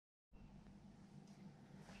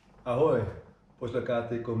Ahoj,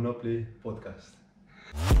 posloucháte Komnopli podcast.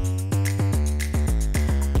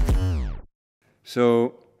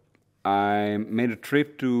 So I made a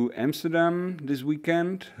trip to Amsterdam this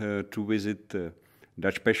weekend to visit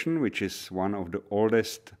Dutch Passion, which is one of the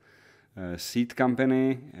oldest seed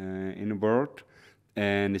company in the world,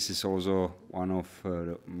 and this is also one of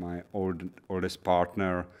my oldest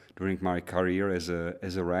partner during my career as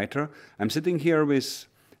a writer. I'm sitting here with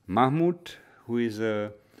Mahmoud, who is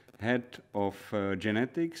a head of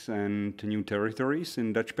genetics and new territories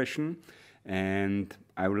in Dutch Passion, and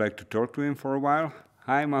I would like to talk to him for a while.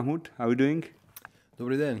 Hi, Mahmoud. How are you doing?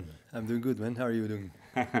 Dobry den. I'm doing good, man. How are you doing?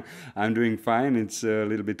 I'm doing fine. It's a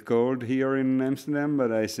little bit cold here in Amsterdam,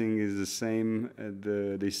 but I think it's the same at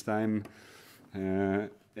this time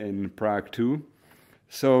in Prague too.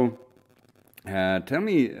 So, tell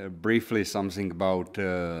me briefly something about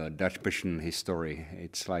Dutch Passion history.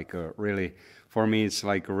 It's like a really, for me, it's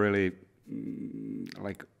like a really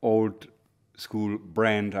like old school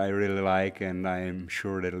brand I really like, and I'm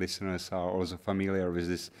sure that listeners are also familiar with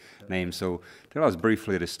this name. So, tell us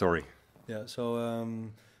briefly the story. Yeah, so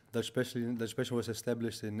Dutch Passion was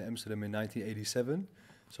established in Amsterdam in 1987.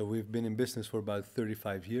 So we've been in business for about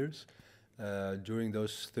 35 years. During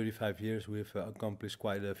those 35 years, we've accomplished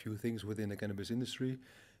quite a few things within the cannabis industry.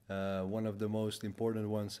 One of the most important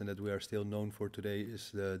ones, and that we are still known for today,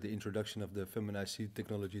 is the introduction of the feminized seed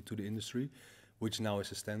technology to the industry, which now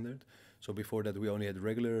is a standard. So before that, we only had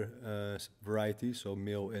regular varieties, so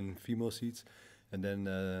male and female seeds. And then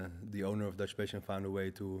the owner of Dutch Passion found a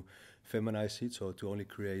way to feminize seeds, so to only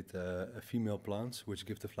create female plants, which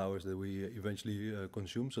give the flowers that we eventually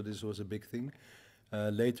consume. So this was a big thing.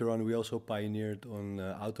 Later on, we also pioneered on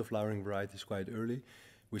auto-flowering varieties quite early.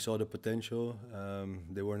 We saw the potential.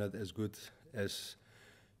 They were not as good as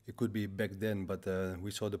it could be back then, but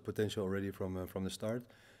we saw the potential already from the start.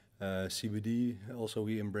 CBD also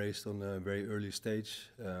we embraced on a very early stage,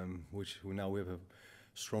 which we now we have a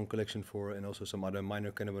strong collection for, and also some other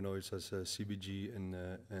minor cannabinoids as CBG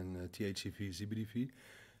and THCV,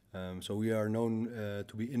 CBDV. So we are known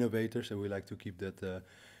to be innovators, and we like to keep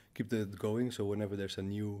that going. So whenever there's a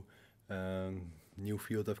new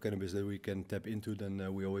field of cannabis that we can tap into,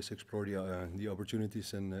 then we always explore the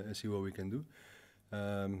opportunities and see what we can do.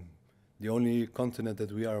 The only continent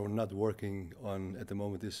that we are not working on at the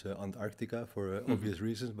moment is Antarctica for obvious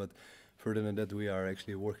reasons, but further than that, we are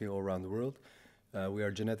actually working all around the world. We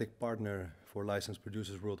are genetic partner for licensed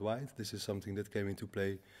producers worldwide. This is something that came into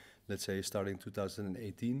play, let's say, starting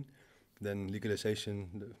 2018. Then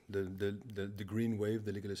legalization, the green wave,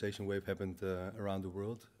 the legalization wave happened around the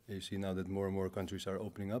world. You see now that more and more countries are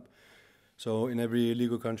opening up. So in every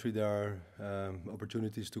legal country, there are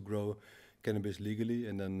opportunities to grow cannabis legally,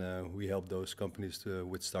 and then we help those companies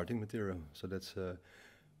with starting material. So that's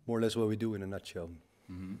more or less what we do in a nutshell.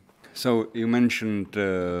 So you mentioned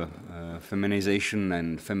feminization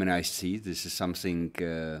and feminized seeds. This is something.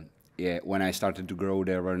 Yeah, when I started to grow,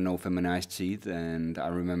 there were no feminized seeds, and I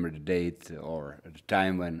remember the date or the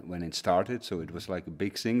time when it started. So it was like a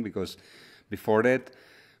big thing because before that,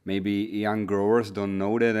 maybe young growers don't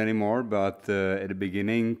know that anymore. But at the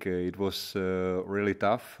beginning, it was really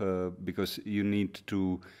tough because you need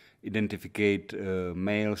to identificate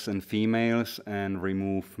males and females and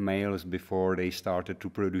remove males before they started to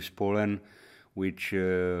produce pollen, which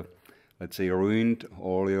let's say ruined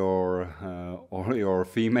all your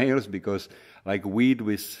females, because like weed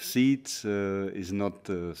with seeds is not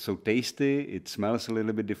so tasty. It smells a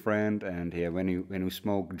little bit different, and yeah, when you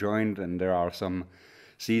smoke joint and there are some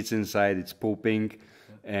seeds inside, it's pooping,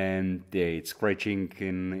 and yeah, it's scratching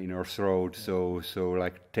in your throat. So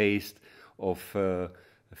like taste of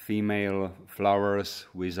female flowers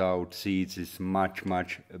without seeds is much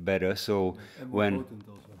better. So And more when potent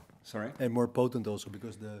also. sorry. And more potent also,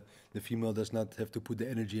 because the female does not have to put the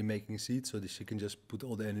energy in making seeds, so that she can just put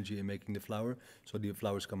all the energy in making the flower. So the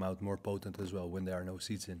flowers come out more potent as well when there are no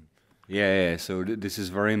seeds in. Yeah. So this is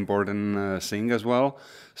very important thing as well.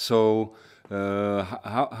 So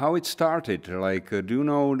how it started? Like, do you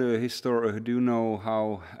know the history? Do you know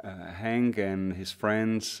how Hank and his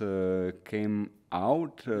friends came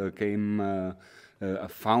out?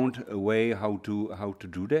 Found a way how to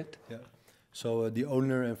do that? Yeah. So the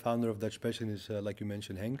owner and founder of Dutch Passion is, like you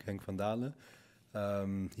mentioned, Henk van Dalen.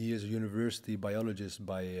 He is a university biologist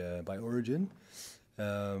by origin,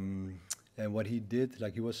 and what he did,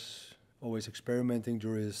 like he was always experimenting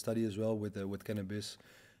during his study as well with cannabis.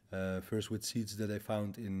 First with seeds that I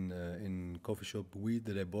found in coffee shop weed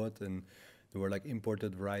that I bought, and there were like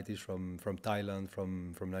imported varieties from Thailand,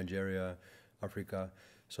 from Nigeria, Africa.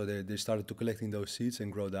 So they started to collecting those seeds and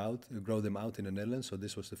grow them out in the Netherlands. So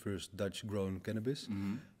this was the first Dutch-grown cannabis.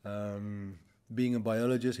 Being a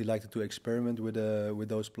biologist, he liked to experiment with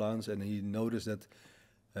those plants, and he noticed that,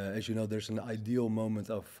 as you know, there's an ideal moment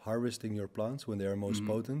of harvesting your plants when they are most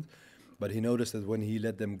potent. But he noticed that when he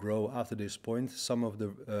let them grow after this point, some of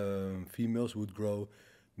the females would grow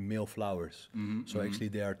male flowers. So actually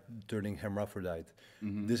they are turning hermaphrodite.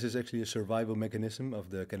 This is actually a survival mechanism of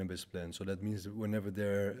the cannabis plant. So that means that whenever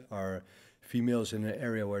there are females in an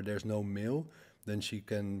area where there's no male, then she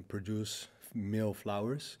can produce male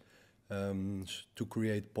flowers to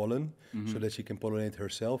create pollen, so that she can pollinate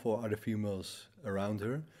herself or other females around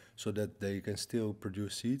her, so that they can still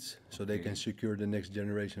produce seeds, so they can secure the next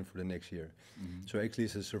generation for the next year. So actually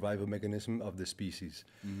it's a survival mechanism of the species.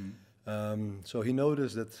 So he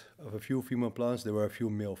noticed that of a few female plants, there were a few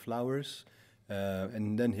male flowers.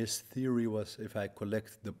 And then his theory was, if I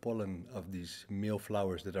collect the pollen of these male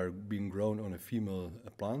flowers that are being grown on a female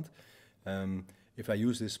plant, if I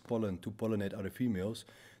use this pollen to pollinate other females,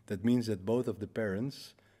 that means that both of the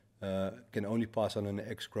parents can only pass on an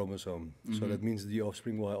X chromosome. So that means the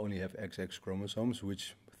offspring will only have XX chromosomes,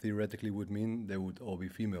 which theoretically would mean they would all be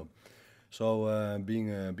female. So being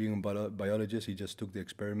a biologist, he just took the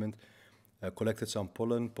experiment, collected some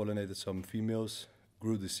pollen, pollinated some females,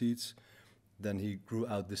 grew the seeds. Then he grew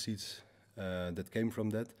out the seeds that came from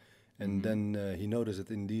that. And then he noticed that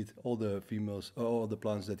indeed all the females, all the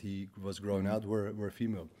plants that he was growing out were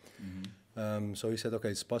female. So he said, okay,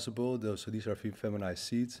 it's possible. So these are feminized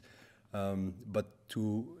seeds. But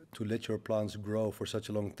to let your plants grow for such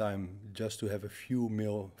a long time, just to have a few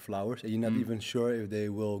male flowers, and you're not even sure if they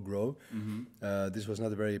will grow, this was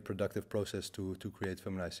not a very productive process to create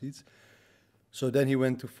feminized seeds. So then he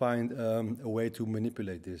went to find a way to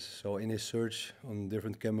manipulate this. So in his search on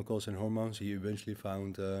different chemicals and hormones, he eventually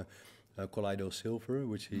found colloidal silver,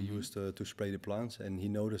 which he used to spray the plants. And he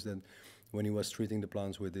noticed that when he was treating the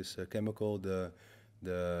plants with this chemical, the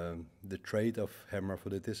trait of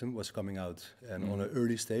hermaphroditism was coming out, and on an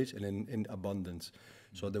early stage and in abundance.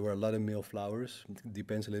 So there were a lot of male flowers. It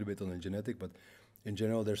depends a little bit on the genetic, but in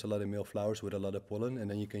general, there's a lot of male flowers with a lot of pollen, and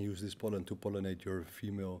then you can use this pollen to pollinate your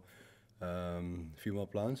female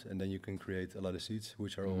plants, and then you can create a lot of seeds,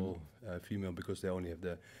 which are all female because they only have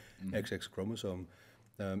the XX chromosome.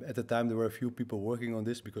 At the time, there were a few people working on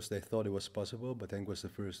this because they thought it was possible, but Henk was the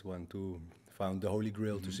first one to found the holy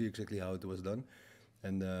grail to see exactly how it was done.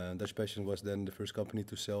 And Dutch Passion was then the first company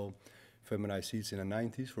to sell feminized seeds in the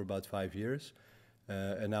 90s for about 5 years.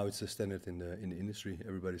 And now it's a standard in the industry.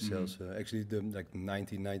 Everybody sells. Actually,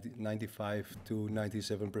 95 to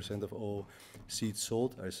 97% of all seeds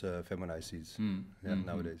sold are feminized seeds.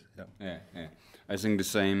 Nowadays. Yeah. I think the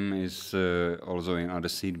same is also in other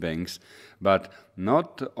seed banks, but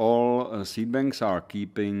not all seed banks are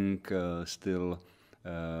keeping still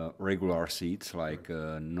regular seeds, like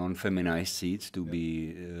non-feminized seeds, to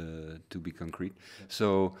be concrete.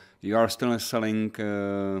 So you are still selling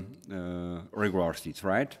regular seeds,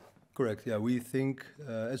 right? Correct. Yeah, we think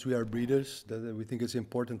as we are breeders that we think it's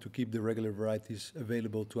important to keep the regular varieties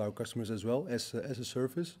available to our customers as well as a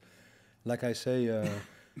service. Like I say,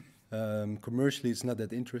 commercially it's not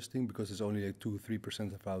that interesting because it's only like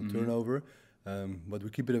 2-3% of our turnover. But we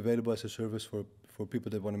keep it available as a service for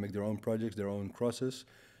people that want to make their own projects, their own crosses,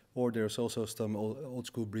 or there's also some old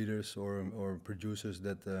school breeders or producers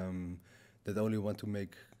that only want to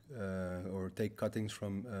make or take cuttings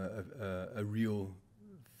from a real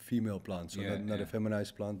female plant, so not a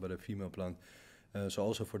feminized plant but a female plant. So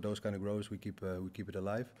also for those kind of growers, we keep it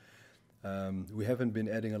alive. We haven't been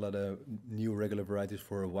adding a lot of new regular varieties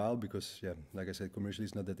for a while because, like I said, commercially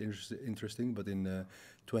it's not that interesting. But in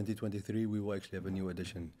 2023, we will actually have a new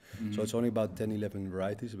addition. So it's only about 10-11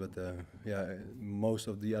 varieties. But most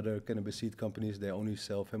of the other cannabis seed companies, they only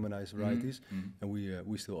sell feminized varieties, and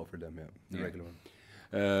we still offer them, the regular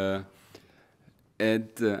one.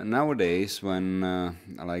 Nowadays, when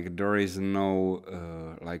there is no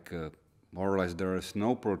more or less there is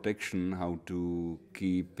no protection how to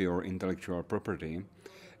keep your intellectual property.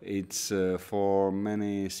 It's for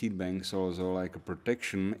many seed banks also like a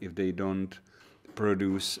protection if they don't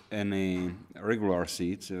produce any regular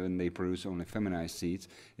seeds, when they produce only feminized seeds.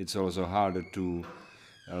 It's also harder to,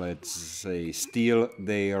 let's say, steal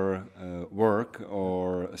their work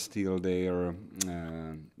or steal their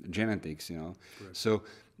genetics, Correct. So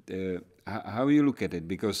how you look at it?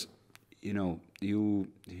 Because, you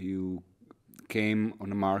came on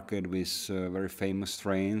the market with very famous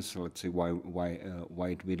strains, let's say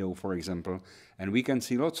White Widow, for example, and we can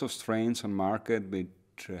see lots of strains on market which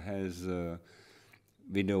has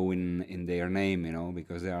widow in their name, you know,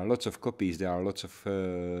 because there are lots of copies, there are lots of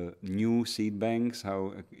new seed banks,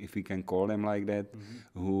 how if we can call them like that,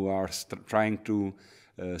 who are trying to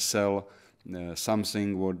sell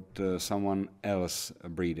something what someone else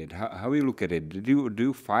breeded. How you look at it? Do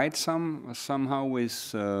you fight somehow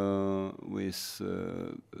with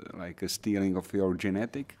like a stealing of your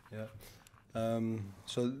genetic? Yeah.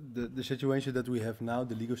 So the situation that we have now,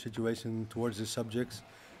 the legal situation towards the subjects,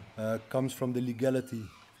 comes from the legality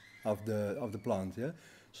of the plant. Yeah.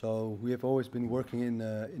 So we have always been working in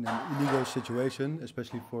an illegal situation,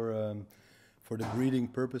 especially for the breeding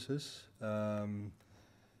purposes.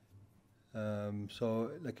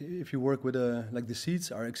 So, like, if you work with like the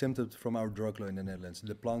seeds are exempted from our drug law in the Netherlands.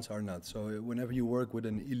 The plants are not. So, whenever you work with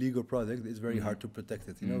an illegal product, it's very hard to protect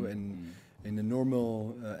it. You know, and in the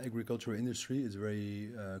normal agricultural industry, it's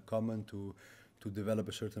very common to develop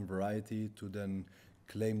a certain variety, to then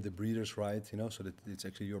claim the breeder's right. You know, so that it's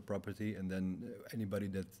actually your property, and then anybody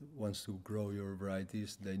that wants to grow your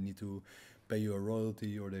varieties, they need to pay you a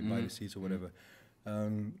royalty or they buy the seeds or whatever.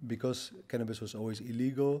 Because cannabis was always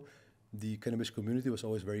illegal, the cannabis community was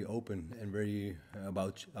always very open and very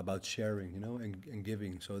about sharing, you know, and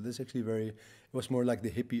giving. So this actually it was more like the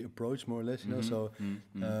hippie approach, more or less, you know. So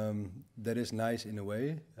that is nice in a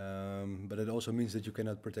way, but it also means that you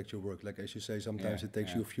cannot protect your work. Like as you say, sometimes it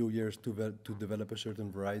takes you a few years to develop a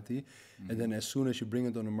certain variety, and then as soon as you bring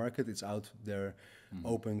it on the market, it's out there,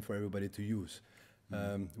 open for everybody to use,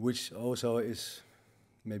 which also is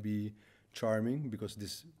maybe charming because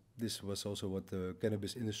this was also what the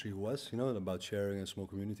cannabis industry was, you know, about sharing a small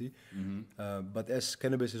community. But as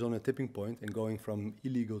cannabis is on a tipping point and going from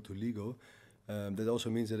illegal to legal, that also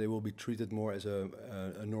means that it will be treated more as a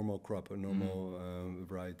normal crop, a normal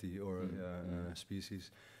variety or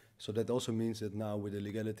species. So that also means that now with the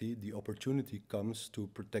legality, the opportunity comes to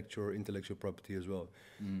protect your intellectual property as well.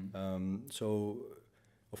 So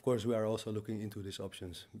of course, we are also looking into these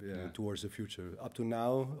options towards the future. Up to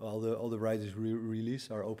now, all the varieties released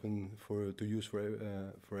are open to use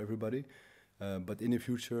for everybody. But in the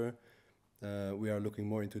future, we are looking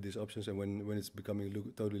more into these options. And when it's becoming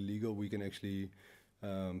totally legal, we can actually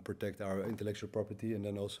protect our intellectual property and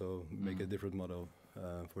then also make a different model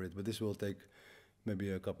for it. But this will take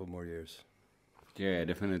maybe a couple more years. Yeah,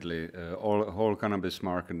 definitely. Whole cannabis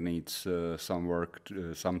market needs some work,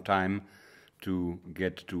 some time to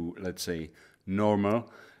get to, let's say, normal,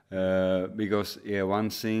 because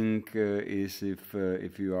one thing is if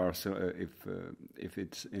you are if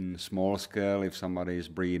it's in small scale, if somebody is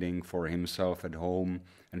breeding for himself at home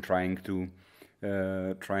and trying to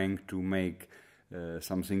make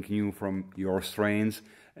something new from your strains,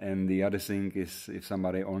 and the other thing is if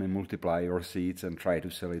somebody only multiply your seeds and try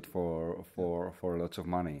to sell it for lots of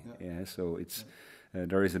money. Yeah, so it's.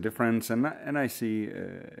 There is a difference, and I see,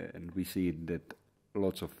 and we see that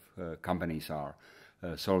lots of companies are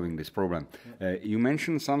solving this problem. You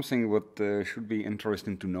mentioned something what should be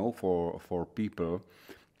interesting to know for people,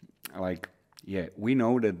 like, yeah, we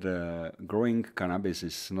know that growing cannabis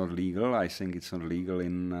is not legal. I think it's not legal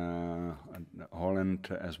in Holland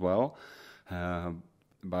as well,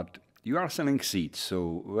 but you are selling seeds.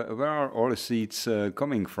 So where are all the seeds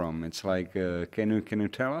coming from? It's like, can you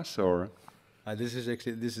tell us or? This is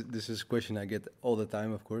actually this is a question I get all the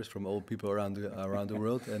time, of course, from all people around the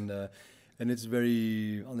world, and it's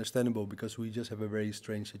very understandable because we just have a very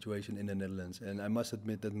strange situation in the Netherlands. And I must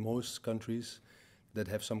admit that most countries that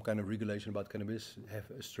have some kind of regulation about cannabis have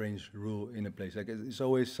a strange rule in a place. Like it's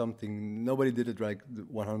always something. Nobody did it right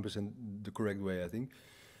 100% the correct way, I think.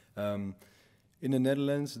 In the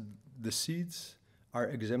Netherlands, the seeds are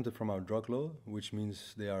exempted from our drug law, which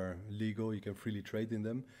means they are legal. You can freely trade in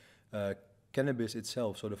them. Cannabis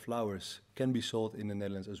itself, so the flowers, can be sold in the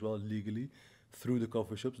Netherlands as well legally through the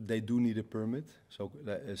coffee shops. They do need a permit. So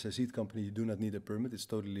as a seed company, you do not need a permit. It's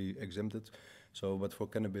totally exempted. So, but for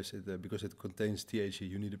cannabis, because it contains THC,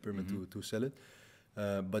 you need a permit to sell it.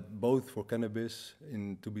 But both for cannabis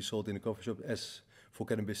to be sold in a coffee shop as for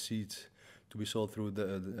cannabis seeds to be sold through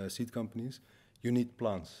the seed companies, you need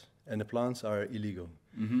plants. And the plants are illegal.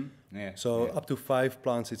 Up to 5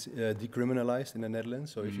 plants, it's decriminalized in the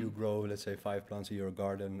Netherlands. So if you grow, let's say, 5 plants in your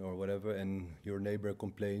garden or whatever, and your neighbor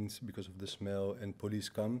complains because of the smell and police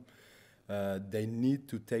come, they need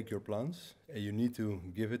to take your plants and you need to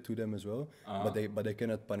give it to them as well. But they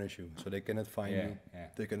cannot punish you. So they cannot fine you.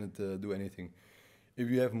 They cannot do anything. If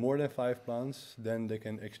you have more than 5 plants, then they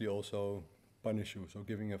can actually also punish you, so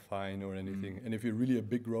giving a fine or anything. And if you're really a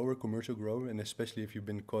big grower, commercial grower, and especially if you've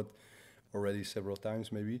been caught already several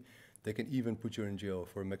times maybe, they can even put you in jail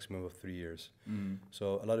for a maximum of 3 years.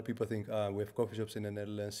 So a lot of people think, we have coffee shops in the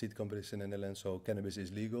Netherlands, seed companies in the Netherlands, so cannabis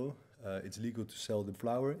is legal. It's legal to sell the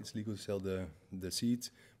flower, it's legal to sell the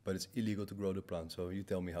seeds, but it's illegal to grow the plant. So you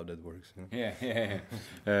tell me how that works.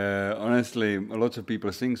 Honestly, lots of people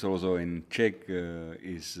think also in Czech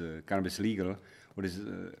is cannabis legal.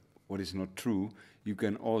 What is not true? You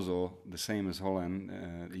can also, the same as Holland,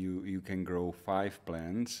 you can grow 5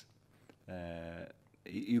 plants.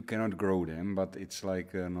 You cannot grow them, but it's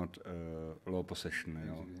like not law possession, you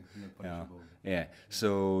know. Yeah.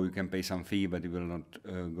 So you can pay some fee, but you will not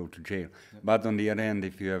go to jail. But on the other hand,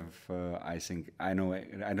 if you have, I think I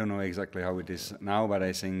don't know exactly how it is now, but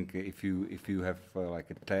I think if you have like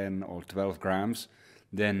a 10 or 12 grams,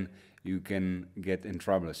 then you can get in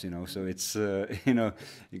troubles, you know. So it's you know,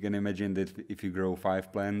 you can imagine that if you grow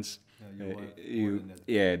 5 plants.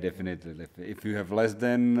 Definitely. If you have less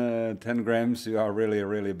than 10 grams, you are really a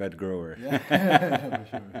really bad grower. For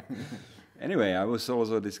sure. Anyway, I was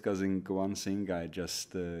also discussing one thing I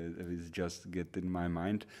just get in my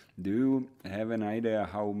mind. Do you have an idea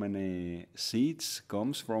how many seeds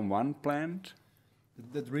comes from one plant?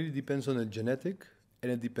 That really depends on the genetic,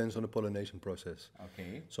 and it depends on the pollination process.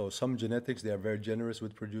 Okay. So some genetics, they are very generous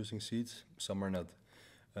with producing seeds, some are not.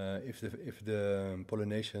 If the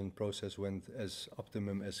pollination process went as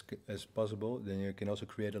optimum as possible, then you can also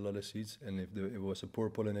create a lot of seeds. And if it was a poor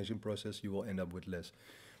pollination process, you will end up with less.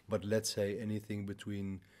 But let's say anything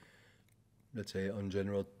between, on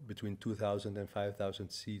general, between 2,000 and 5,000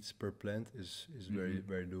 seeds per plant is very,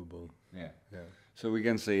 very doable. Yeah. So we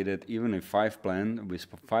can say that even if 5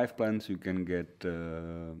 plants you can get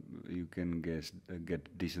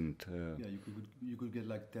get decent. You could get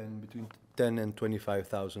like between 10 and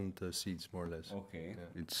 25,000 seeds more or less. Okay.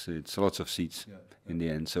 Yeah. It's lots of seeds in the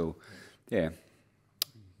end. So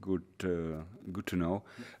good to know.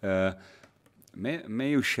 May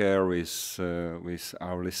you share with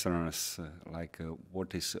our listeners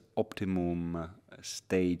what is optimum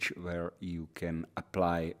stage where you can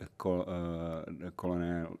apply a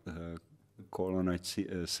colonized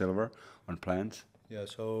silver on plants? Yeah,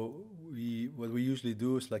 so what we usually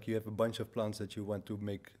do is you have a bunch of plants that you want to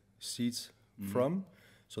make seeds from.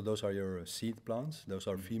 So those are your seed plants, those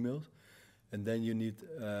are females. And then you need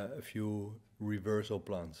a few reversal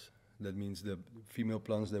plants. That means the female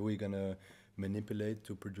plants that we're gonna manipulate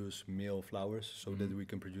to produce male flowers so that we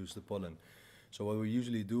can produce the pollen. So what we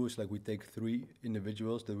usually do is we take 3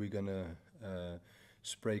 individuals that we're gonna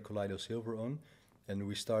spray colloidal silver on, and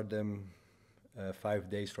we start them 5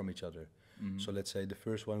 days from each other. So let's say the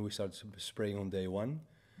first one we start spraying on day 1,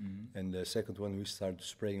 and the second one we start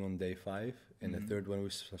spraying on day 5, and the third one we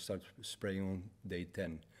start spraying on day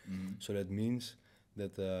 10. So that means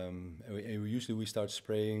that we start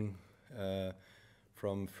spraying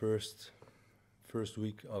from first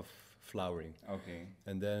week of flowering. Okay.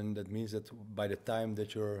 And then that means that by the time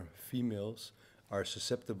that your females are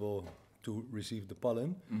susceptible to receive the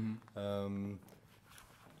pollen,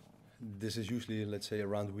 this is usually, let's say,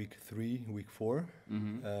 around week 3, week 4.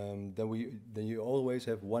 Then you always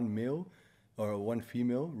have one male or one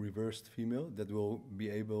female, reversed female, that will be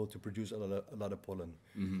able to produce a lot of pollen.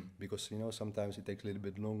 Because sometimes it takes a little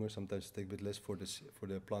bit longer, sometimes it takes a bit less for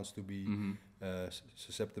the plants to be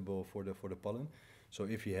susceptible for the pollen. So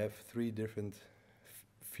if you have 3 different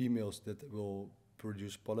females that will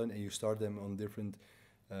produce pollen, and you start them on different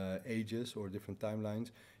ages or different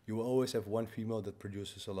timelines, you will always have one female that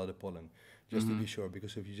produces a lot of pollen, just to be sure.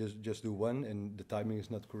 Because if you just do one and the timing is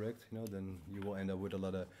not correct, then you will end up with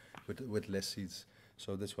with less seeds.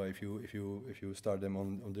 So that's why if you start them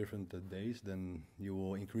on different days, then you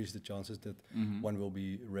will increase the chances that one will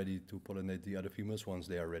be ready to pollinate the other females once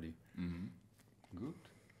they are ready.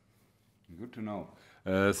 Good to know.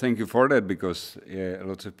 Thank you for that, because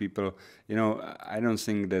lots of people, I don't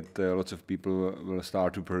think that lots of people will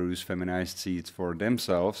start to produce feminized seeds for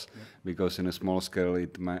themselves, because in a small scale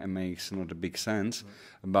it makes not a big sense.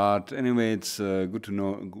 But anyway, it's good to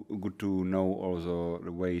know also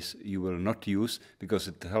the ways you will not use, because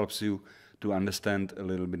it helps you to understand a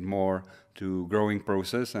little bit more to growing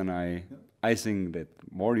process. And I think that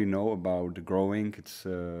more you know about the growing,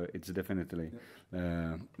 it's definitely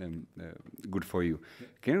good for you.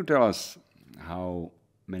 Can you tell us how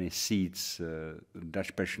many seeds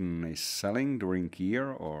Dutch Passion is selling during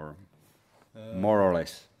year, or more or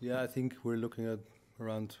less? Yeah, I think we're looking at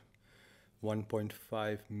around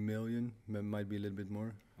 1.5 million, might be a little bit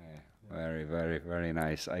more. Yeah. Very, very, very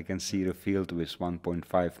nice. I can see the field with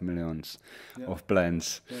 1.5 millions Yeah. of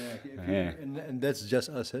plants. Yeah. And that's just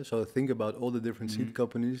us. So think about all the different seed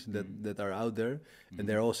companies that are out there, and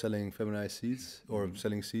they're all selling feminized seeds or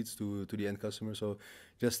selling seeds to the end customer. So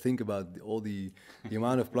just think about all the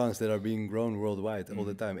amount of plants that are being grown worldwide all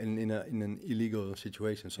the time, and in an illegal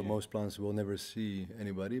situation. So most plants will never see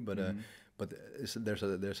anybody, but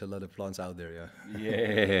there's a lot of plants out there.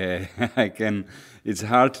 Yeah, I can. It's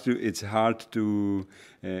hard to. It's hard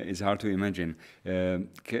to imagine.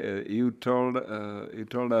 You told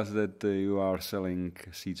us that you are selling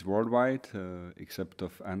seeds worldwide, except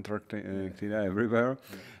of Antarctica, everywhere.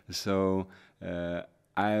 So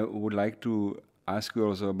I would like to ask you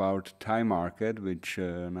also about Thai market, which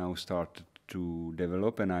now started to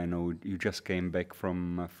develop, and I know you just came back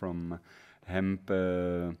from hemp.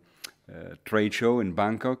 Trade show in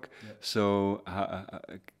Bangkok. So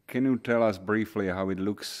can you tell us briefly how it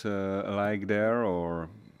looks like there, or?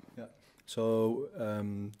 Yeah. So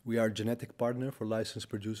we are a genetic partner for licensed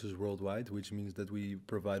producers worldwide, which means that we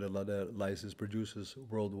provide a lot of licensed producers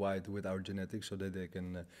worldwide with our genetics so that they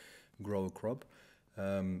can grow a crop.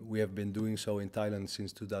 We have been doing so in Thailand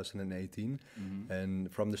since 2018,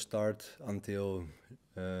 and from the start until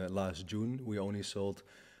last June, we only sold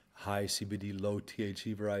high CBD, low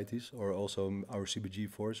THC varieties, or also our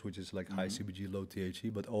CBG4s, which is like high CBG, low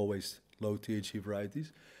THC, but always low THC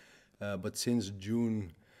varieties. But since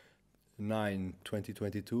June 9,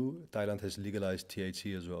 2022, Thailand has legalized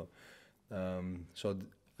THC as well.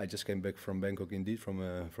 I just came back from Bangkok, indeed, from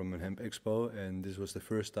a hemp expo, and this was the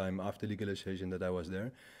first time after legalization that I was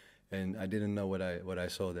there, and I didn't know what I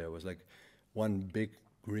saw there. It was like one big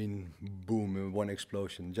green boom, one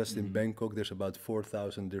explosion. Just in Bangkok, there's about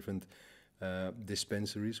 4,000 different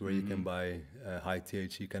dispensaries where you can buy high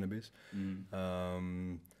THC cannabis.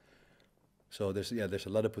 So there's a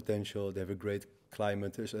lot of potential. They have a great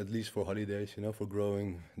climate, at least for holidays, for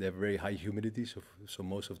growing. They have very high humidity, so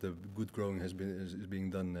most of the good growing is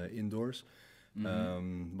being done indoors.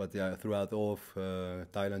 But yeah, throughout all of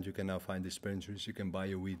Thailand, you can now find dispensaries. You can buy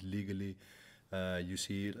your weed legally. You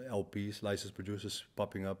see LPs, licensed producers,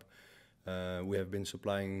 popping up. We have been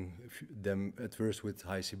supplying them at first with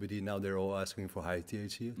high CBD. Now they're all asking for high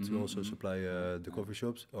THC to also supply the coffee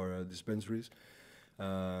shops or dispensaries.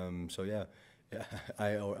 I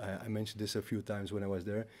mentioned this a few times when I was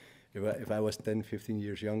there. If I was 10, 15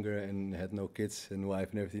 years younger and had no kids and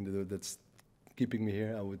wife and everything to do, that's keeping me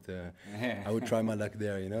here, I would try my luck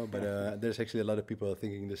there, But there's actually a lot of people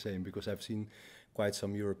thinking the same, because I've seen quite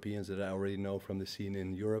some Europeans that I already know from the scene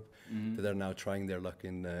in Europe that are now trying their luck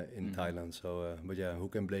in Thailand. So, but yeah, who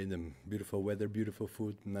can blame them? Beautiful weather, beautiful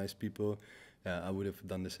food, nice people. I would have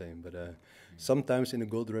done the same. But sometimes in a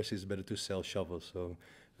gold rush, it's better to sell shovels. So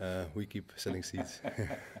we keep selling seeds.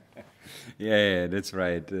 Yeah, that's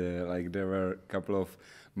right. Like there were a couple of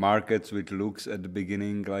markets which looks at the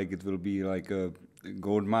beginning like it will be like a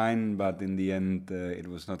gold mine, but in the end it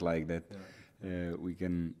was not like that.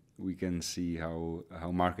 We can see how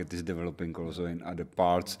market is developing also in other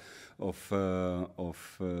parts of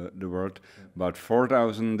the world. But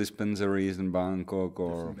 4,000 dispensaries in Bangkok,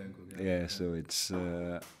 or so it's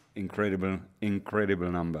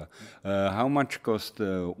incredible number. How much cost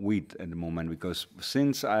wheat at the moment? Because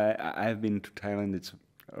since I've been to Thailand, it's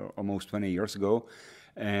almost 20 years ago.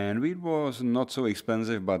 And wheat was not so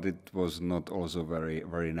expensive, but it was not also very,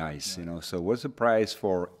 very nice, So what's the price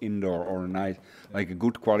for indoor or nice, like a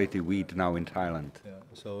good quality wheat now in Thailand? Yeah.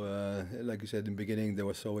 So, like you said in the beginning, there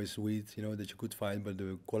was always wheat, that you could find, but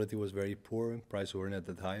the quality was very poor. Prices were not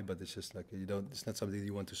that high, but it's just like it's not something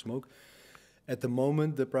you want to smoke. At the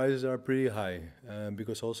moment, the prices are pretty high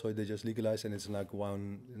because also they just legalized, and it's like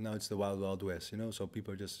now it's the wild west, So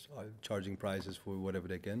people are just charging prices for whatever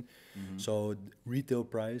they can. So retail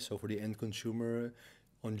price, so for the end consumer,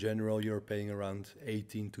 on general, you're paying around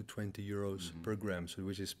 18 to 20 euros per gram, so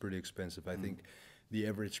which is pretty expensive. I think the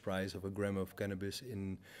average price of a gram of cannabis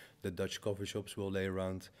in the Dutch coffee shops will lay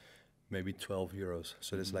around maybe 12 euros.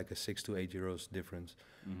 So there's like a 6 to 8 euros difference.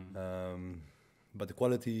 But the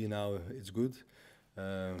quality now is good.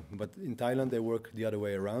 But in Thailand, they work the other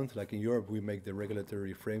way around. Like in Europe, we make the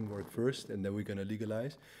regulatory framework first, and then we're going to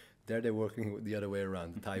legalize. There, they're working the other way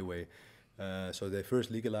around, the Thai way. So they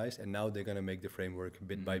first legalized, and now they're going to make the framework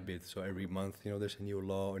bit by bit. So every month, there's a new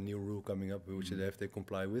law or new rule coming up, which they have to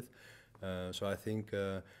comply with. So I think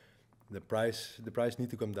the price need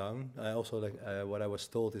to come down. I also what I was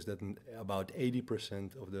told is that about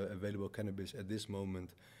 80% of the available cannabis at this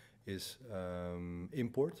moment is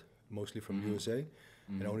import, mostly from USA,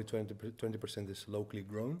 and only 20% is locally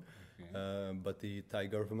grown. But the Thai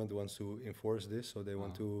government wants to enforce this, so they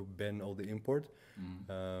want to ban all the import.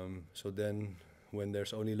 So then, when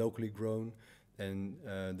there's only locally grown, and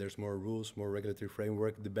there's more rules, more regulatory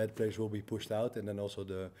framework, the bad players will be pushed out, and then also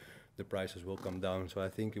the prices will come down. So I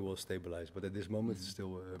think it will stabilize. But at this moment, it's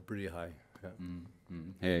still pretty high.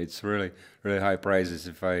 Yeah, it's really, really high prices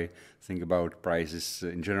if I think about prices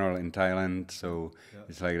in general in Thailand. So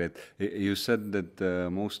it's like that. You said that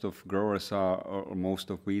most of growers are, or most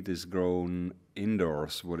of wheat is grown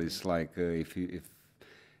indoors. What is like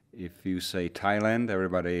if you say Thailand,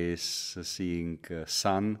 everybody is seeing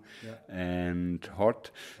sun and hot.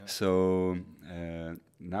 So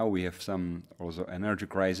now we have some also energy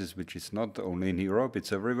crisis, which is not only in Europe,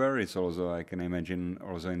 it's everywhere. It's also, I can imagine,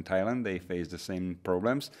 also in Thailand, they face the same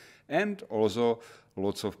problems. And also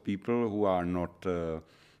lots of people who are not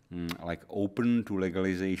like open to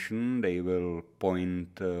legalization, they will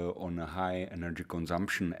point on a high energy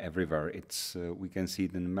consumption everywhere. It's we can see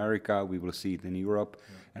it in America, we will see it in Europe,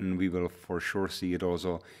 and we will for sure see it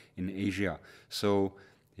also in Asia. So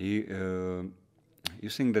you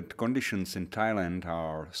think that conditions in Thailand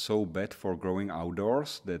are so bad for growing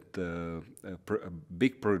outdoors that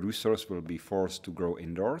big producers will be forced to grow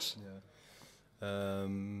indoors?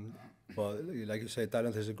 Well, like you say,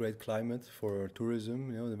 Thailand has a great climate for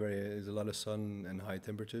tourism. You know, there's a lot of sun and high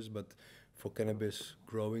temperatures, but for cannabis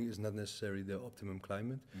growing is not necessarily the optimum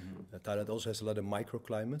climate. Thailand also has a lot of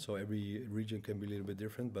microclimate, so every region can be a little bit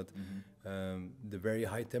different. But the very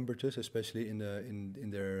high temperatures, especially in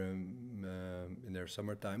their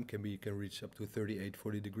summertime, can reach up to 38,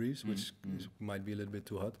 40 degrees, which might be a little bit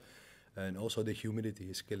too hot. And also the humidity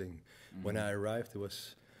is killing. When I arrived,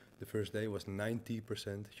 the first day was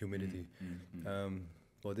 90% humidity.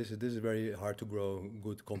 Well, this is very hard to grow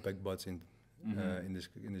good compact buds in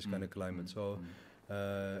this kind of climate. So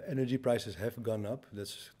energy prices have gone up.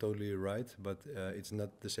 That's totally right, but it's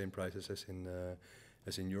not the same prices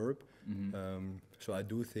as in Europe. So I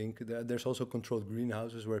do think that there's also controlled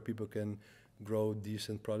greenhouses where people can grow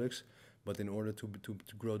decent products. But in order to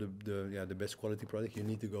grow the best quality product, you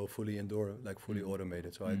need to go fully indoor, like fully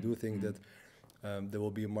automated. So I do think that there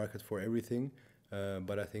will be a market for everything.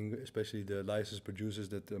 But I think especially the licensed producers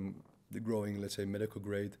that the growing, let's say, medical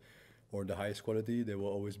grade or the highest quality, they will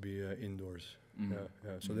always be indoors.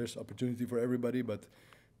 So there's opportunity for everybody, but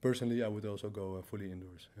personally, I would also go fully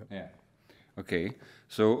indoors. Okay,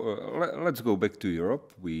 so let's go back to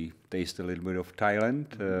Europe. We taste a little bit of Thailand.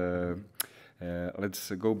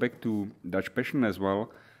 Let's go back to Dutch Passion as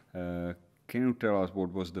well. Can you tell us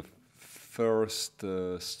what was the first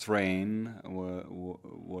strain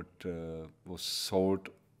what was sold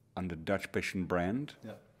under Dutch Passion brand?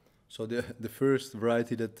 So the first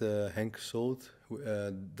variety that Henk sold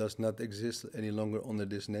does not exist any longer under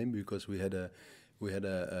this name, because we had a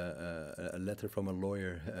letter from a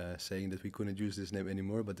lawyer saying that we couldn't use this name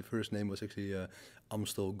anymore. But the first name was actually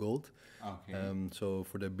Amstel Gold. So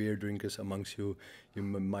for the beer drinkers amongst you, you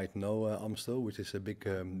might know Amstel, which is a big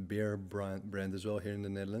beer brand as well here in the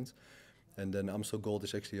Netherlands. And then Amstel Gold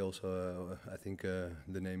is actually also, I think,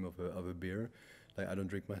 the name of a beer. Like, I don't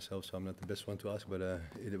drink myself, so I'm not the best one to ask, but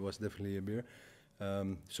it was definitely a beer.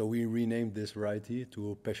 So we renamed this variety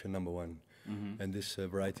to Passion Number 1. And this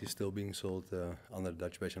variety is still being sold under the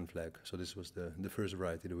Dutch Passion flag. So this was the first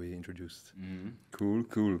variety that we introduced.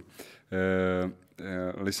 Cool.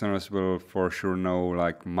 Listeners will for sure know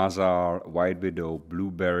like Mazar, White Widow,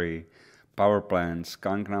 Blueberry, Power Plant,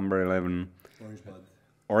 Skunk Number 11.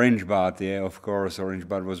 Orange Bud, yeah, of course. Orange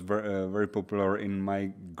Bud was very popular in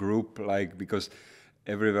my group, like, because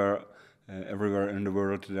everywhere in the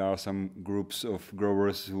world there are some groups of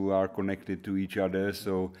growers who are connected to each other.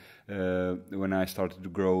 So when I started to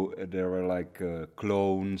grow, there were like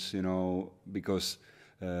clones, you know, because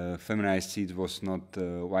feminized seeds was not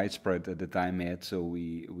widespread at the time yet. So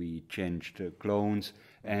we changed clones,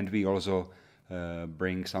 and we also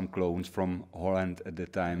bring some clones from Holland at the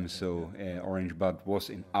time. So Orange Bud was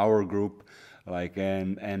in our group, like,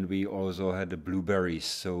 and we also had the blueberries.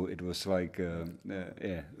 So it was like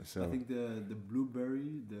So I think the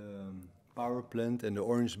blueberry, the Power Plant, and the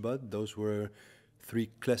Orange Bud, those were 3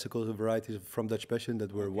 classical varieties from Dutch Passion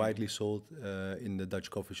that were widely sold in the Dutch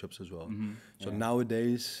coffee shops as well. So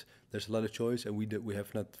nowadays there's a lot of choice, and we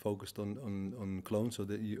have not focused on clones. So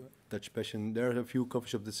Dutch Passion, there are a few coffee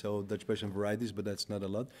shops that sell Dutch Passion varieties, but that's not a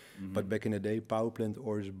lot. But back in the day, Power Plant,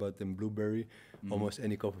 Orange Bud, and Blueberry, almost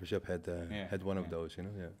any coffee shop had one of those. You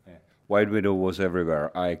know, White Widow was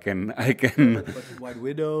everywhere. I can. But White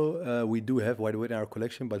Widow, we do have White Widow in our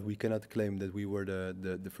collection, but we cannot claim that we were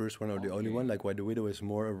the first one or the only one. Like, White Widow is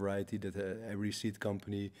more a variety that every seed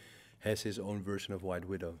company has his own version of White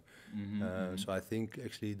Widow. So I think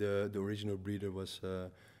actually the original breeder was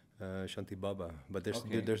Shanti Baba, but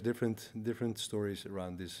there's different stories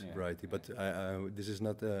around this variety. But this is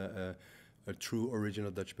not a true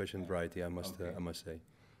original Dutch Passion variety, I must say.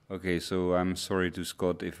 Okay, so I'm sorry to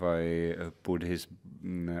Scott if I put his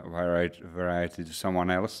variety to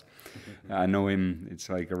someone else. I know him; it's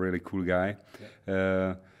like a really cool guy.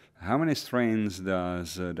 How many strains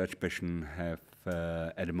does Dutch Passion have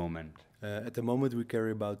at the moment? At the moment, we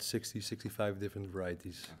carry about 65 different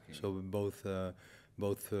varieties. Okay. So both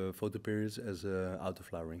photo periods as auto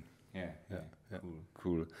flowering.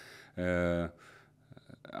 Cool.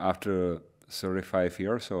 After 35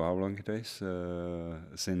 years, so how long it is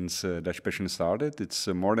since Dutch Passion started? It's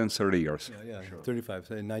more than 30 years. Yeah, sure. 35.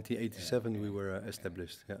 So in 1987 we were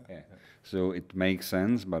established. So it makes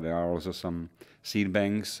sense, but there are also some seed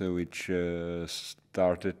banks which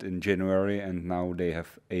started in January, and now they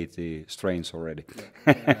have 80 strains already.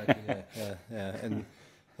 And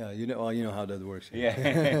you know how that works.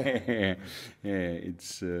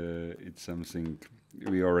 It's something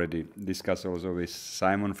we already discussed also with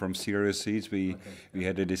Simon from Serious Seeds. We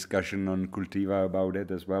had a discussion on Cultiva about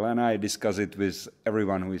it as well, and I discuss it with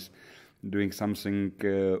everyone who is doing something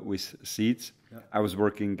with seeds. I was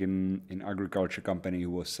working in agriculture company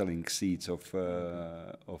who was selling seeds of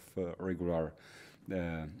regular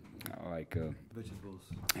like vegetables.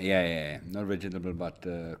 Not vegetable but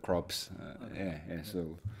crops.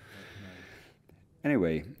 So.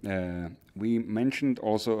 Anyway, we mentioned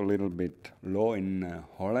also a little bit law in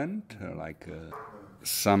Holland,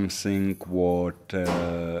 something what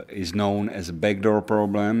is known as a backdoor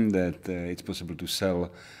problem, that it's possible to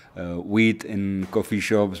sell weed in coffee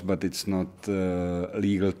shops, but it's not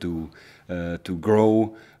legal to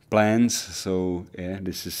grow plants. So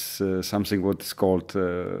this is something what is called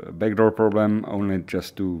backdoor problem. Only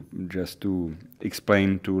just to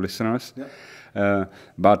explain to listeners,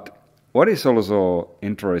 but. What is also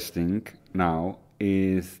interesting now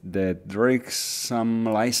is that there is some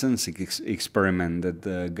licensing experiment that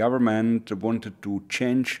the government wanted to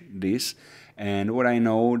change this, and what I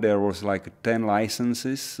know, there was like 10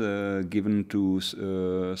 licenses given to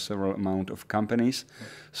several amount of companies.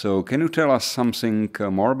 So can you tell us something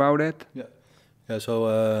more about it?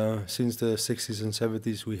 So since the 60s and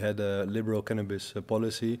 70s we had a liberal cannabis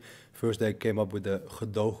policy. First they came up with the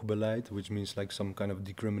gedoogbeleid, which means like some kind of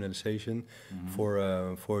decriminalization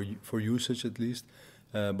for usage at least.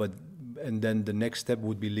 And then the next step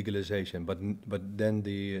would be legalization. But then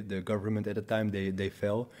the government at the time they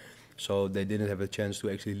fell, so they didn't have a chance to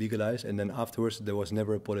actually legalize. And then afterwards there was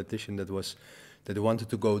never a politician that wanted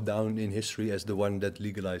to go down in history as the one that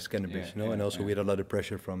legalized cannabis. And also we had a lot of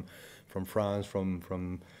pressure from France,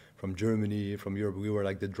 from Germany, from Europe. We were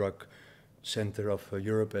like the drug center of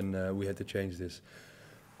Europe, and we had to change this.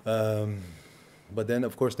 But then,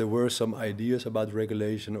 of course, there were some ideas about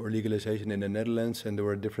regulation or legalization in the Netherlands, and there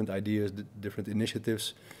were different ideas, different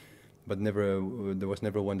initiatives, but there was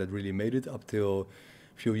never one that really made it up till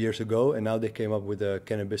a few years ago. And now they came up with a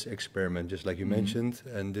cannabis experiment, just like you mentioned,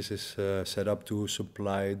 and this is set up to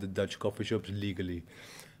supply the Dutch coffee shops legally.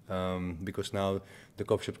 Because now the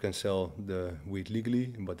coffee shops can sell the weed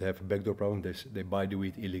legally, but they have a backdoor problem. They buy the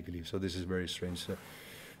weed illegally. So this is a very strange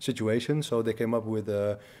situation. So they came up with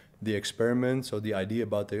the experiment. So the idea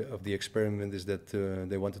of the experiment is that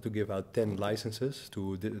they wanted to give out 10 licenses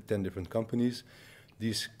to 10 different companies.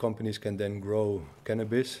 These companies can then grow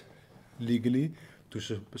cannabis legally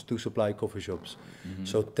to supply coffee shops.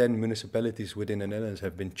 So 10 municipalities within the Netherlands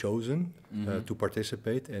have been chosen to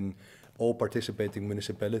participate, and all participating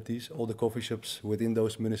municipalities, all the coffee shops within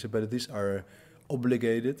those municipalities are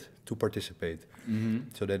obligated to participate.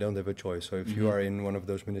 So they don't have a choice. So if you are in one of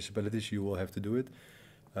those municipalities, you will have to do it.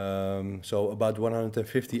 So about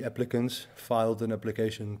 150 applicants filed an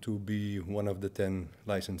application to be one of the 10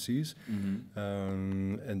 licensees.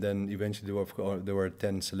 And then eventually there were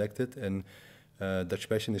 10 selected, and Dutch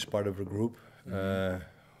Passion is part of a group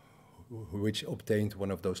which obtained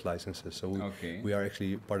one of those licenses. So we are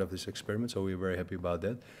actually part of this experiment, so we're very happy about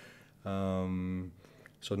that.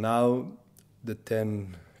 So now the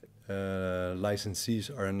 10 licensees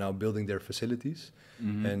are now building their facilities,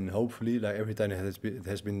 and hopefully, like every time it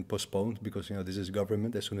has been postponed, because this is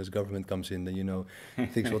government. As soon as government comes in, then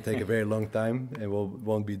things will take a very long time and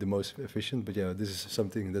won't be the most efficient. But this is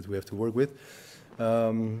something that we have to work with.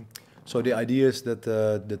 So the idea is that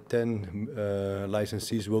the 10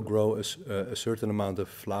 licensees will grow a certain amount of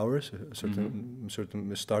flowers, a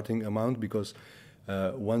certain starting amount, because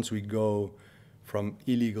once we go from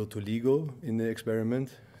illegal to legal in the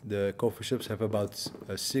experiment, the coffee shops have about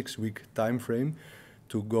a 6-week time frame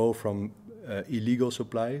to go from illegal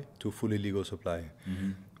supply to fully legal supply.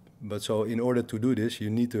 But so in order to do this, you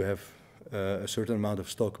need to have a certain amount of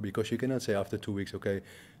stock, because you cannot say after 2 weeks, okay,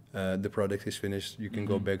 the product is finished, you can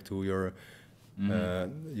go back to your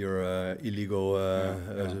illegal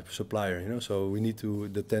supplier. You know, so we need to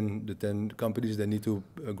the 10 companies, they need to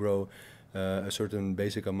grow a certain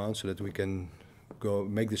basic amount so that we can go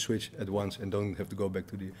make the switch at once and don't have to go back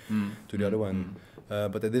to the other one.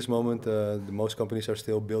 But at this moment, the most companies are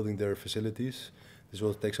still building their facilities. This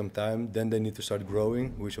will take some time. Then they need to start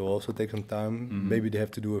growing, which will also take some time. Maybe they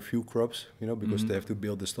have to do a few crops, you know, because they have to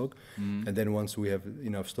build the stock. And then once we have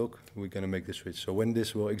enough stock, we're gonna make the switch. So when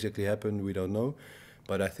this will exactly happen, we don't know.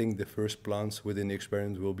 But I think the first plants within the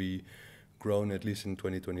experiment will be grown at least in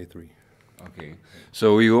 2023. Okay,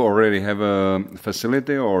 so you already have a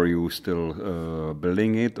facility, or you still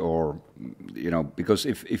building it, or you know, because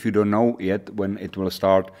if you don't know yet when it will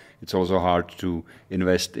start, it's also hard to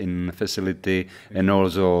invest in facility, and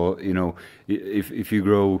also, you know, if you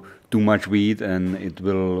grow too much weed and it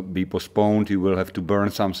will be postponed, you will have to burn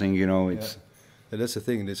something, you know. It's that's the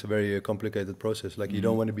thing. It's a very complicated process. Like you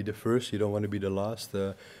don't want to be the first, you don't want to be the last.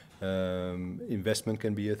 Investment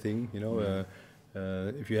can be a thing, you know.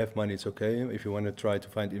 If you have money, it's okay. If you want to try to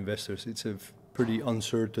find investors, it's a pretty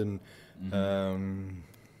uncertain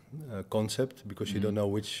concept, because you don't know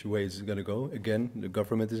which way it's going to go. Again, the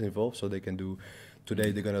government is involved, so they can do,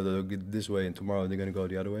 today they're going to go this way and tomorrow they're going to go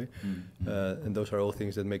the other way. And those are all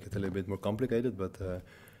things that make it a little bit more complicated, but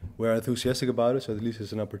we're enthusiastic about it, so at least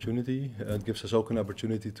it's an opportunity. It gives us also an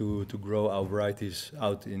opportunity to grow our varieties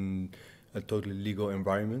out in a totally legal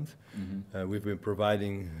environment. We've been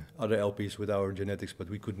providing other LPs with our genetics, but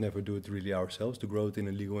we could never do it really ourselves to grow it in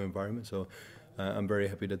a legal environment. So I'm very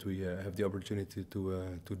happy that we have the opportunity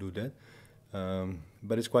to do that.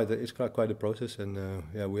 But it's quite a process, and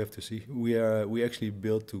yeah, we have to see. We actually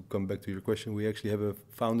built, to come back to your question, we actually have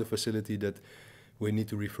found a facility that we need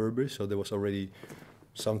to refurbish. So there was already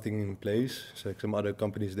something in place. So like some other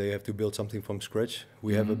companies, they have to build something from scratch.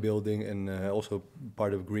 We have a building and also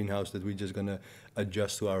part of greenhouse that we're just gonna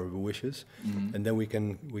adjust to our wishes, and then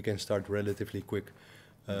we can start relatively quick.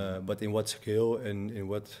 But in what scale and in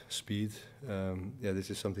what speed? Yeah, this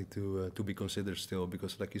is something to be considered still,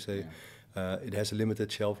 because like you say, it has a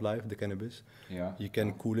limited shelf life. The cannabis. Yeah. You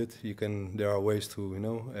can cool it. You can. There are ways to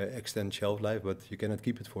extend shelf life, but you cannot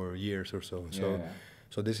keep it for years or so.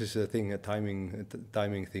 So this is a thing, a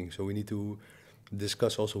timing thing. So we need to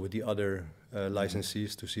discuss also with the other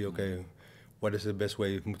licensees to see, okay, what is the best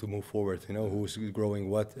way to move forward? You know, who's growing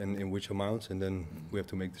what and in which amounts, and then we have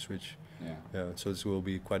to make the switch. So this will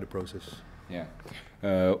be quite a process.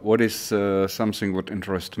 What is something what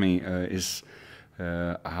interests me is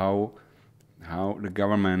how the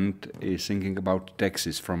government is thinking about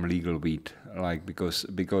taxes from legal weed, like because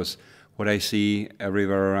what I see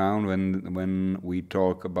everywhere around when we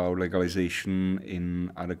talk about legalization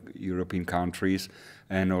in other European countries,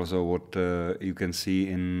 and also what you can see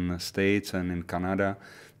in States and in Canada,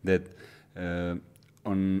 that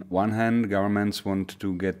on one hand governments want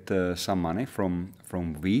to get some money from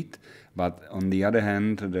weed, but on the other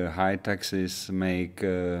hand the high taxes make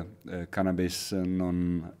cannabis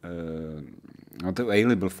not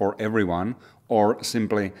available for everyone, or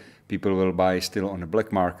simply people will buy still on the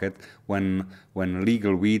black market. When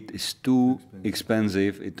legal weed is too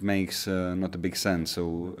expensive, it makes not a big sense.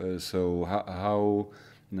 So how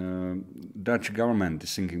Dutch government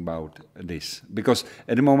is thinking about this? Because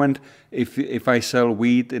at the moment, if I sell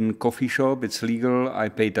weed in coffee shop, it's legal. I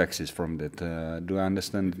pay taxes from that. Do I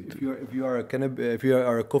understand? If you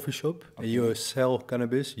are a coffee shop and you sell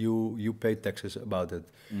cannabis, you pay taxes about it.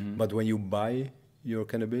 But when you buy your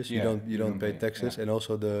cannabis, you don't pay taxes, and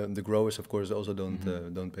also the growers, of course, also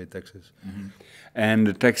don't pay taxes. And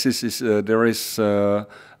the taxes is the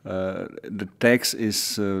tax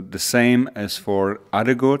is the same as for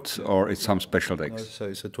other goods, or it's some special tax? No, so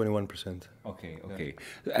it's a 21%. Okay.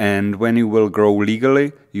 And when you will grow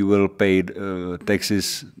legally, you will pay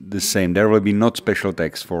taxes the same. There will be not special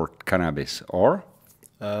tax for cannabis, or?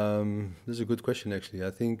 This is a good question, actually.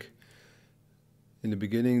 I think in the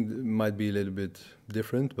beginning it might be a little bit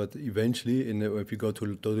different, but eventually, if you go to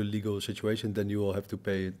a totally legal situation, then you will have to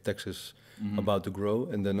pay taxes about the grow,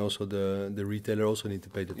 and then also the retailer also need to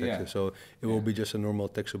pay the taxes. So it will be just a normal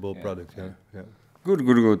taxable product.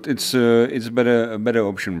 Good. It's a better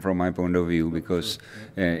option from my point of view, because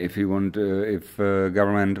if you want, if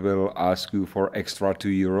government will ask you for extra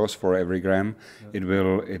 €2 for every gram, it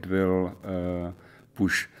will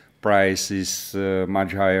push price is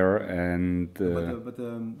much higher, and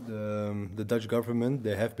the Dutch government,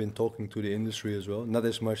 they have been talking to the industry as well, not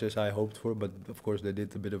as much as I hoped for, but of course they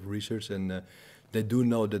did a bit of research, and they do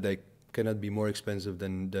know that they cannot be more expensive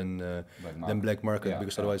than black market, yeah,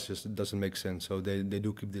 because otherwise it doesn't make sense. So they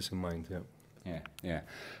do keep this in mind.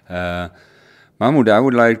 Mahmoud, I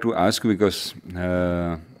would like to ask you, because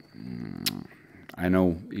I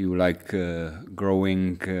know you like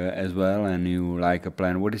growing as well, and you like a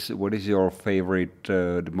plant. What is your favorite,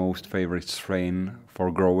 the most favorite strain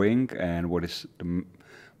for growing, and what is the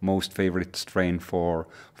most favorite strain for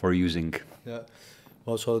using? Yeah.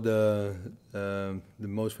 Also, the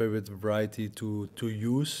most favorite variety to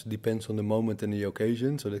use depends on the moment and the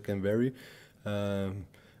occasion, so that can vary.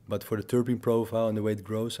 But for the terpene profile and the way it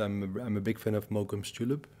grows, I'm a big fan of Mokum's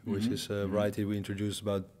Tulip, which is a variety we introduced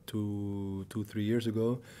about 3 years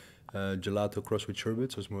ago. Gelato cross with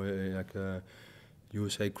sherbet, so it's more like a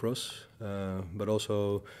USA cross. But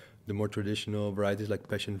also the more traditional varieties like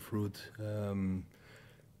passion fruit,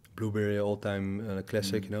 blueberry, all-time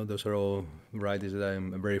classic. You know, those are all varieties that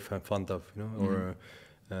I'm very fond of. You know, or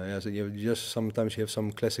so sometimes you have some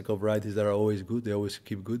classical varieties that are always good. They always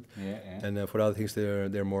keep good. And for other things,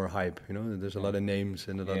 they're more hype. You know, there's a lot of names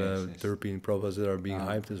and a lot of terpene profiles that are being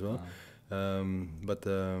hyped as well. But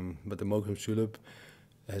the Mokum's Tulip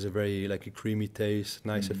has a very like a creamy taste,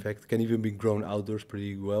 nice effect. Can even be grown outdoors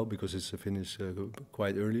pretty well because it's finished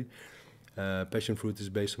quite early. Passion fruit is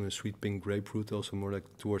based on a sweet pink grapefruit, also more like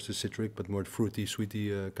towards the citric, but more fruity,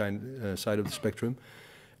 sweety kind side of the spectrum.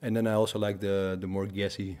 And then I also like the more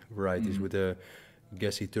gassy varieties with a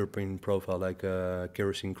gassy terpene profile, like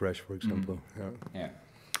kerosene crash, for example.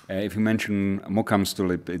 If you mention Mokum's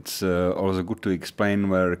Tulip, it's also good to explain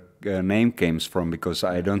where name came from, because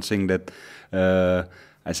I don't think that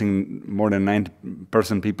I think more than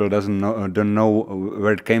 90% people don't know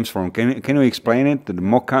where it came from. Can you explain it? The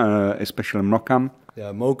Mokum, especially Mokum.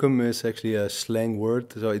 Yeah, Mokum is actually a slang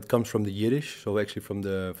word. So it comes from the Yiddish. So actually from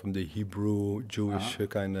the Hebrew Jewish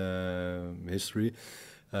kind of history.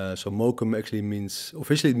 So Mokum actually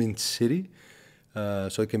officially it means city.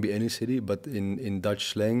 So it can be any city, but in Dutch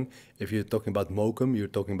slang, if you're talking about Mokum, you're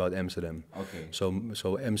talking about Amsterdam. Okay.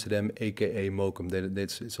 So Amsterdam, aka Mokum,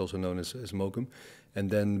 it's also known as Mokum. And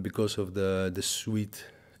then because of the sweet,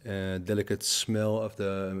 delicate smell of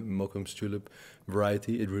the Mokum's Tulip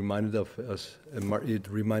variety, it reminded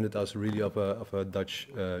us really of a Dutch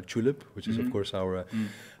tulip, which is of course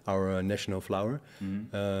our national flower.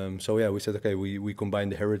 So yeah, we said okay, we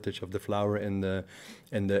combined the heritage of the flower and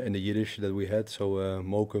the Yiddish that we had. So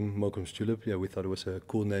Mokum's Tulip. Yeah, we thought it was a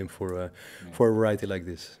cool name for a variety like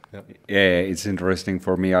this. Yeah, it's interesting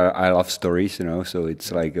for me. I love stories, you know. So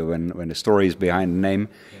it's like when the story is behind the name,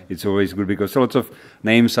 it's always good, because lots of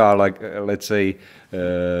names are like let's say.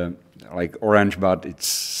 Like orange, but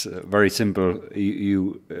it's very simple.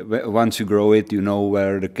 You once you grow it, you know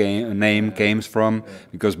where the name came from,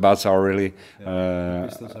 because buds are really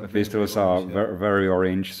pistils are very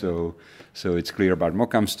orange. So it's clear. About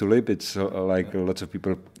Mokum's Tulip, it's like lots of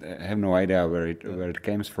people have no idea where it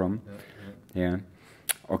came from.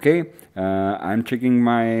 Okay, I'm checking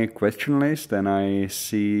my question list, and I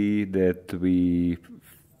see that we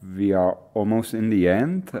are almost in the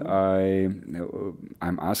end.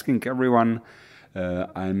 I'm asking everyone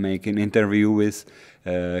I make an interview with,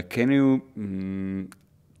 can you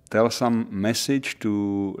tell some message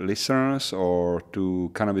to listeners or to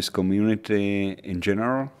cannabis community in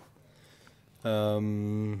general?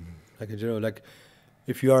 Like in general, like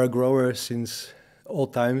if you are a grower since all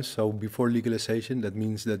times, so before legalization, that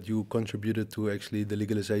means that you contributed to actually the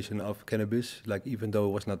legalization of cannabis. Like even though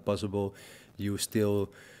it was not possible, you still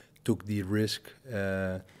took the risk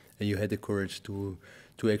and you had the courage to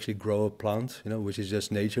actually grow a plant, you know, which is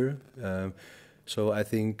just nature. So I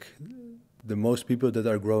think the most people that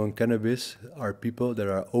are growing cannabis are people that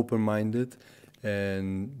are open-minded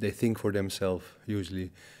and they think for themselves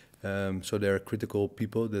usually. So they are critical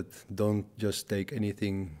people that don't just take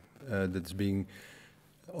anything that's being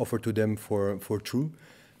offered to them for true.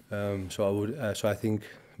 So I think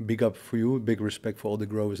big up for you, big respect for all the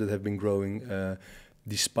growers that have been growing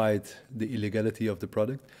despite the illegality of the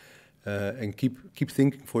product, and keep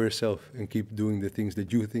thinking for yourself and keep doing the things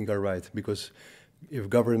that you think are right. Because if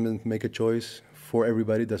government make a choice for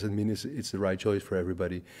everybody, doesn't mean it's the right choice for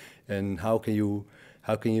everybody. And how can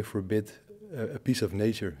you forbid a piece of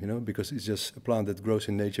nature? You know, because it's just a plant that grows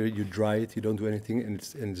in nature. You dry it, you don't do anything, and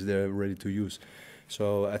it's there ready to use.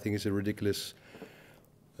 So I think it's a ridiculous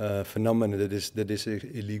phenomenon that is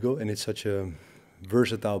illegal, and it's such a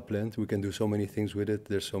versatile plant. We can do so many things with it.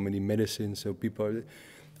 There's so many medicines. So people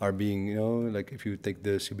are being, you know, like if you take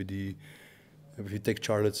the CBD, if you take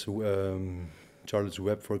Charlotte's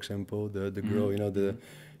Web, for example, the girl, you know,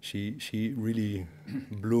 she really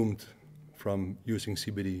bloomed from using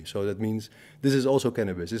CBD. So that means this is also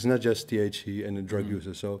cannabis. It's not just THC and a drug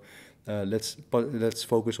user. So let's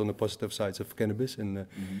focus on the positive sides of cannabis and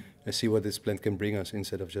see what this plant can bring us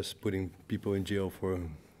instead of just putting people in jail for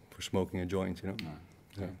smoking a joint. You know.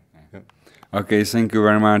 Yeah. Okay, thank you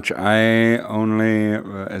very much. I only,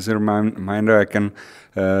 as a reminder, I can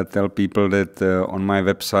tell people that on my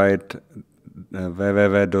website,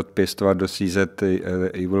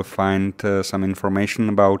 www.pestova.cz, you will find some information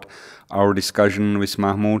about our discussion with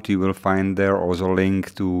Mahmoud. You will find there also a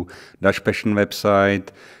link to Dutch Passion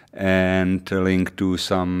website and a link to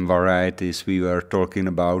some varieties we were talking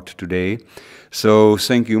about today. So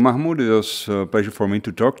thank you, Mahmoud. It was a pleasure for me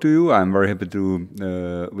to talk to you. I'm very happy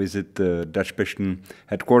to visit the Dutch Passion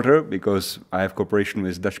headquarters because I have cooperation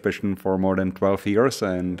with Dutch Passion for more than 12 years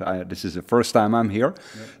and this is the first time I'm here.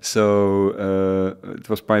 Yeah. So it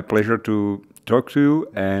was my pleasure to talk to you,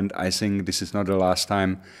 and I think this is not the last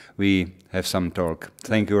time we have some talk.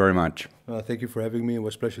 Thank you very much. Thank you for having me. It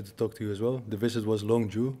was a pleasure to talk to you as well. The visit was long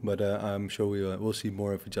due, but I'm sure we'll see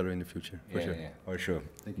more of each other in the future. For sure. Yeah, for sure.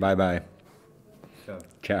 Bye-bye.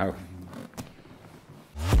 Ciao. Ciao.